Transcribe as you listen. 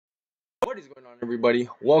What is going on, everybody?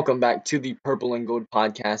 Welcome back to the Purple and Gold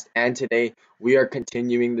podcast. And today we are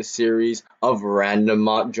continuing the series of random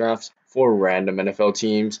mock drafts for random NFL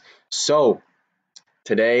teams. So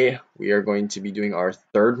today we are going to be doing our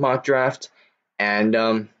third mock draft.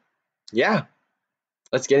 And yeah,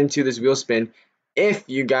 let's get into this wheel spin. If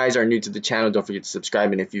you guys are new to the channel, don't forget to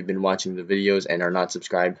subscribe. And if you've been watching the videos and are not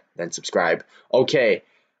subscribed, then subscribe. Okay.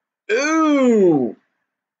 Ooh.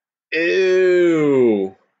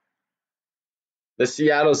 The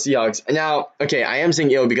Seattle Seahawks. Now, okay, I am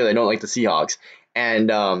saying ill because I don't like the Seahawks.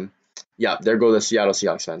 And yeah, there go the Seattle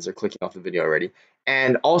Seahawks fans. They're clicking off the video already.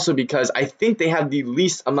 And also because I think they have the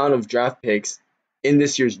least amount of draft picks in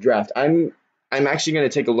this year's draft. I'm actually going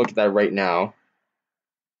to take a look at that right now.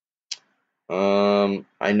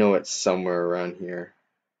 I know it's somewhere around here.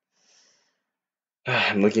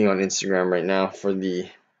 I'm looking on Instagram right now for the...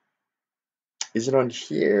 Is it on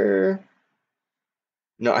here?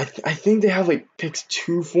 No, I think they have like picks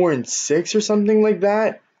 2, 4, and 6 or something like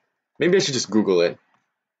that. Maybe I should just Google it.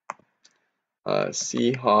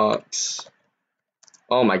 Seahawks.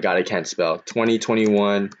 Oh my God, I can't spell.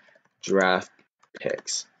 2021 draft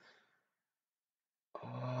picks.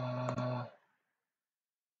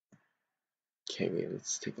 Okay, wait,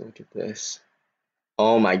 let's take a look at this.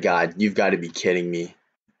 Oh my God, you've got to be kidding me.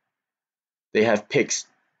 They have picks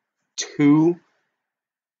 2,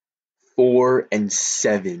 4, and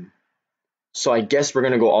 7. So I guess we're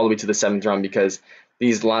going to go all the way to the 7th round because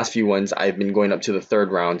these last few ones I've been going up to the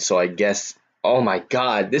 3rd round. So I guess, oh my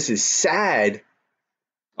God, this is sad.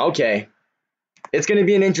 Okay, it's going to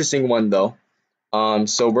be an interesting one though.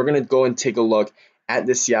 So we're going to go and take a look at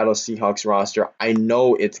the Seattle Seahawks roster. I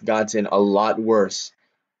know it's gotten a lot worse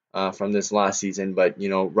from this last season, but you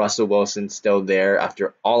know, Russell Wilson's still there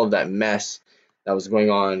after all of that mess that was going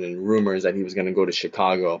on and rumors that he was going to go to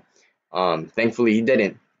Chicago. Thankfully, he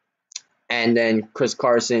didn't. And then Chris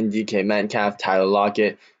Carson, DK Metcalf, Tyler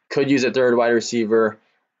Lockett could use a 3rd wide receiver.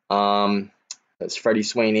 That's Freddie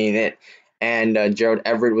Swain, ain't it? And Gerald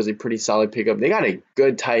Everett was a pretty solid pickup. They got a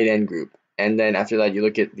good tight end group. And then after that, you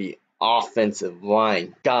look at the offensive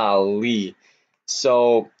line. Golly.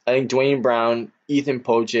 So I think Dwayne Brown, Ethan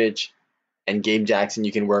Pochich, and Gabe Jackson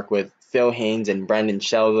you can work with. Phil Haynes and Brandon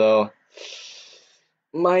Shell, though,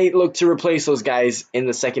 might look to replace those guys in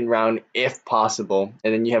the 2nd round if possible.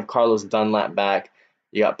 And then you have Carlos Dunlap back.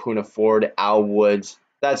 You got Poona Ford, Al Woods.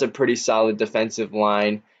 That's a pretty solid defensive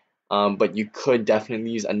line. But you could definitely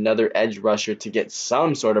use another edge rusher to get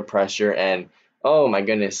some sort of pressure. And oh my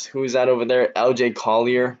goodness, who's that over there? LJ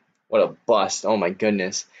Collier. What a bust. Oh my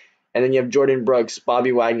goodness. And then you have Jordan Brooks,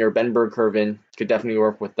 Bobby Wagner, Ben Burke-Irvin. Could definitely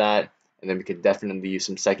work with that. And then we could definitely use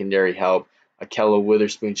some secondary help. Ahkello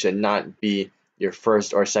Witherspoon should not be your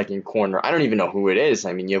 1st or 2nd corner. I don't even know who it is.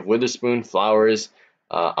 I mean, you have Witherspoon, Flowers,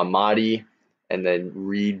 Amadi, and then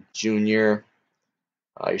Reed Jr.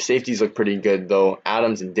 Your safeties look pretty good, though.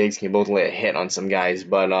 Adams and Diggs can both lay a hit on some guys.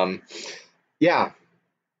 But, yeah,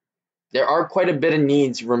 there are quite a bit of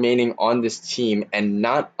needs remaining on this team and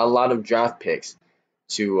not a lot of draft picks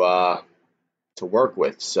to work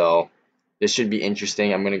with. So this should be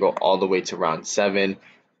interesting. I'm going to go all the way to round 7.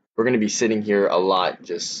 We're going to be sitting here a lot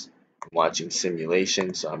just watching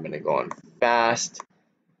simulation, so I'm going to go on fast.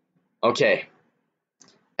 Okay.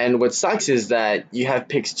 And what sucks is that you have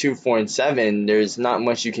picks 2, 4, and 7. There's not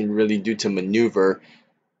much you can really do to maneuver.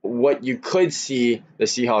 What you could see the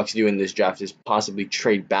Seahawks do in this draft is possibly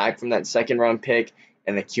trade back from that 2nd round pick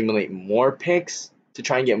and accumulate more picks to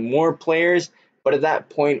try and get more players. But at that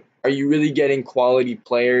point, are you really getting quality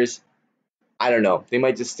players? I don't know. They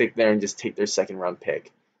might just stick there and just take their 2nd round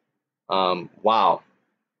pick. Wow.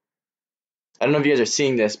 I don't know if you guys are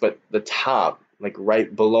seeing this, but the top, like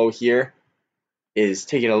right below here, is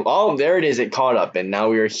taking a... Oh, there it is. It caught up, and now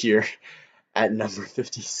we are here at number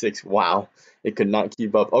 56. Wow. It could not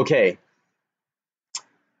keep up. Okay.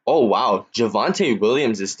 Oh, wow. Javonte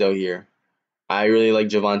Williams is still here. I really like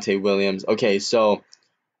Javonte Williams. Okay, so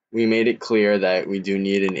we made it clear that we do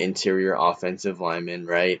need an interior offensive lineman,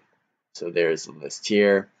 right? So there's the list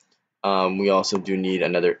here. We also do need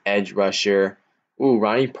another edge rusher. Ooh,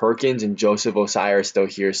 Ronnie Perkins and Joseph Osai are still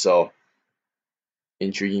here, so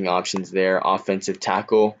intriguing options there. Offensive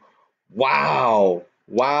tackle. Wow.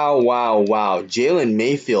 Jalen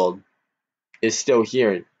Mayfield is still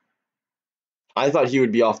here. I thought he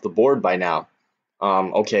would be off the board by now.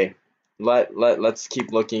 Okay. Let's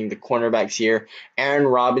keep looking. The cornerbacks here. Aaron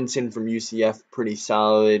Robinson from UCF, pretty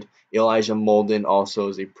solid. Elijah Molden also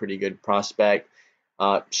is a pretty good prospect.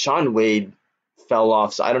 Sean Wade fell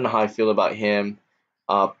off, so I don't know how I feel about him.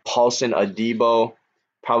 Paulson Adebo,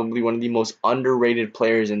 probably one of the most underrated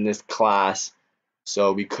players in this class.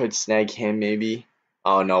 So we could snag him maybe.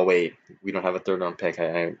 Oh no, wait. We don't have a third round pick.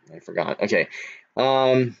 I forgot. Okay.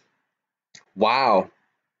 Wow.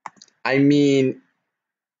 I mean,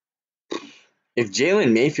 if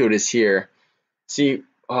Jalen Mayfield is here, see,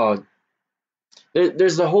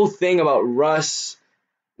 there's the whole thing about Russ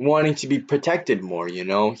wanting to be protected more, you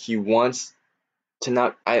know? He wants to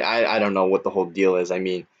not I don't know what the whole deal is. I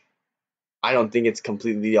mean, I don't think it's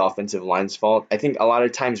completely the offensive line's fault. I think a lot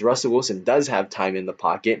of times Russell Wilson does have time in the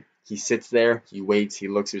pocket. He sits there, he waits, he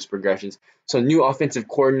looks at his progressions. So new offensive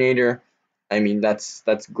coordinator, I mean that's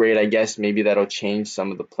great, I guess. Maybe that'll change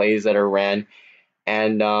some of the plays that are ran.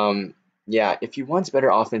 And yeah, if he wants better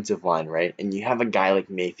offensive line, right? And you have a guy like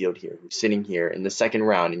Mayfield here who's sitting here in the second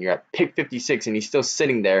round and you're at pick 56 and he's still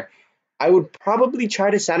sitting there, I would probably try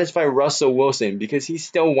to satisfy Russell Wilson because he's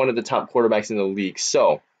still one of the top quarterbacks in the league.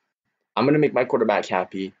 So I'm going to make my quarterback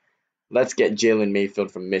happy. Let's get Jalen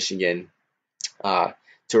Mayfield from Michigan uh,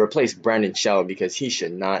 to replace Brandon Shell because he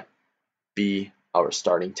should not be our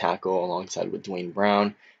starting tackle alongside with Dwayne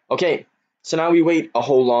Brown. Okay, so now we wait a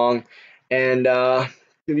whole long and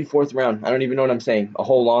to the fourth round. I don't even know what I'm saying. A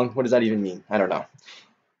whole long? What does that even mean? I don't know.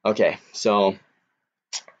 Okay, so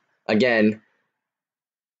again,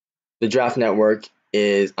 the draft network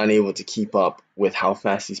is unable to keep up with how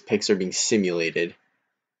fast these picks are being simulated.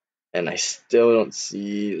 And I still don't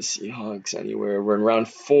see the Seahawks anywhere. We're in round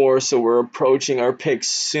 4, so we're approaching our pick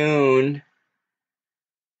soon.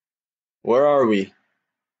 Where are we?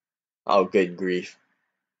 Oh, good grief.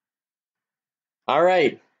 All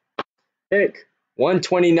right, pick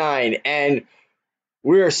 129. And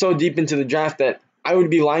we are so deep into the draft that I would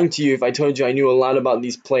be lying to you if I told you I knew a lot about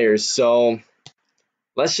these players. So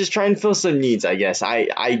let's just try and fill some needs, I guess.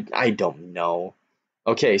 I don't know.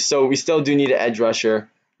 Okay, so we still do need an edge rusher.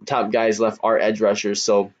 The top guys left are edge rushers,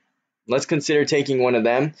 so let's consider taking one of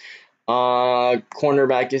them.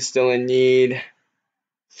 Cornerback is still in need.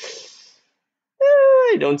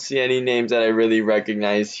 I don't see any names that I really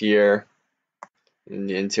recognize here in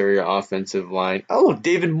the interior offensive line. Oh,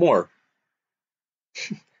 David Moore.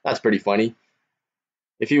 That's pretty funny.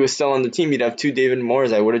 If he was still on the team, you'd have 2 David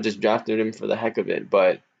Moores. I would have just drafted him for the heck of it,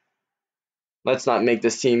 but let's not make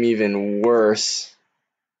this team even worse.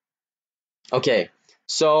 Okay,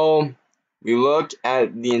 so we look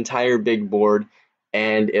at the entire big board,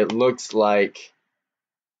 and it looks like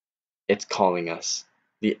it's calling us,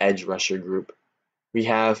 the edge rusher group. We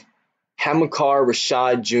have Hamilcar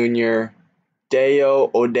Rashad Jr., Deo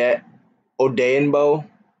Odeyenbo,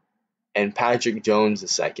 and Patrick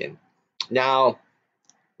Jones II. Now,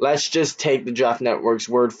 let's just take the Draft Network's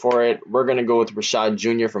word for it. We're going to go with Rashad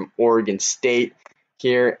Jr. from Oregon State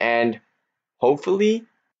here, and hopefully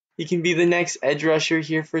he can be the next edge rusher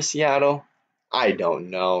here for Seattle. I don't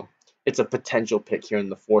know. It's a potential pick here in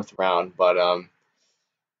the 4th round, but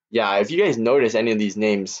yeah, if you guys notice any of these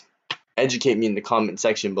names, educate me in the comment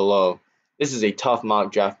section below. This is a tough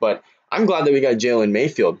mock draft, but I'm glad that we got Jalen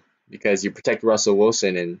Mayfield because you protect Russell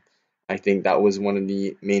Wilson, and I think that was one of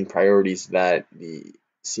the main priorities that the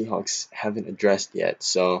Seahawks haven't addressed yet.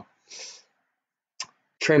 So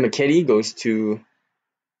Trey McKitty goes to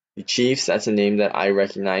the Chiefs. That's a name that I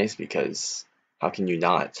recognize because how can you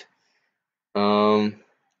not? All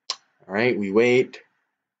right, we wait.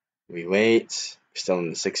 We're still in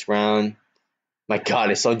the 6th round. My God,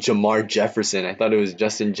 I saw Jamar Jefferson. I thought it was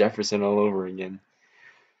Justin Jefferson all over again.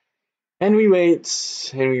 And we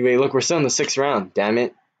wait. Look, we're still in the 6th round. Damn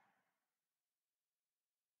it.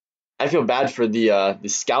 I feel bad for the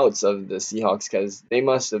scouts of the Seahawks because they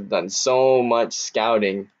must have done so much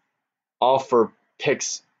scouting, all for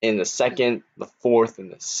picks in the 2nd, the 4th,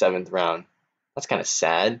 and the 7th round. That's kind of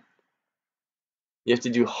sad. You have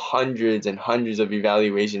to do hundreds and hundreds of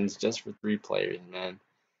evaluations just for 3 players, man.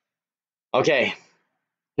 Okay,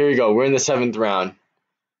 here we go. We're in the 7th round.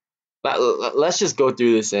 Let's just go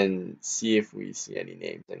through this and see if we see any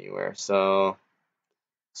names anywhere. So,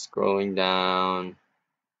 scrolling down.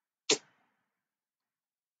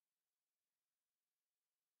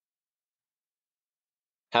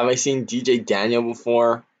 Have I seen DJ Daniel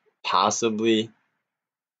before? Possibly.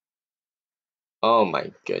 Oh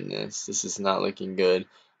my goodness, this is not looking good.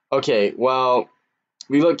 Okay, well,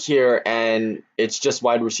 we look here and it's just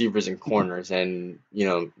wide receivers and corners, and you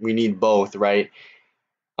know, we need both, right?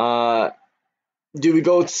 Do we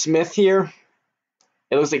go with Smith here?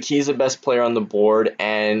 It looks like he's the best player on the board,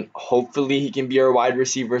 and hopefully he can be our wide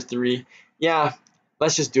receiver 3. Yeah,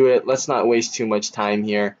 let's just do it. Let's not waste too much time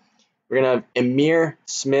here. We're going to have Emir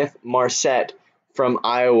Smith Marset from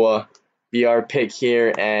Iowa be our pick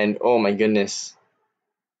here, and oh my goodness.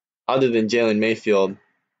 Other than Jalen Mayfield,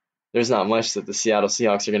 there's not much that the Seattle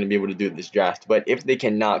Seahawks are going to be able to do at this draft. But if they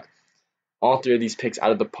can knock all three of these picks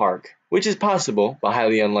out of the park, which is possible but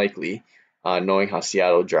highly unlikely, knowing how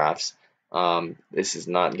Seattle drafts, this is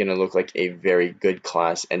not going to look like a very good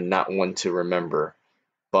class and not one to remember.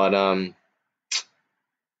 But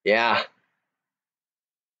yeah,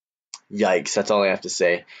 yikes, that's all I have to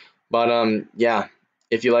say. But yeah,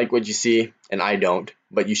 if you like what you see, and I don't,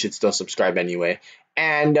 but you should still subscribe anyway.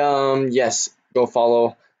 And yes, go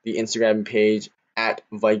follow the Instagram page at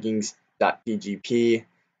vikings.pgp.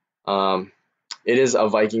 Um, it is a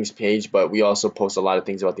Vikings page, but we also post a lot of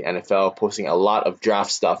things about the NFL, posting a lot of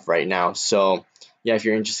draft stuff right now. So yeah, if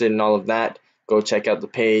you're interested in all of that, go check out the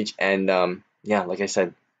page. And yeah, like I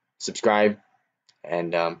said, subscribe.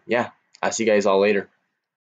 And yeah, I'll see you guys all later.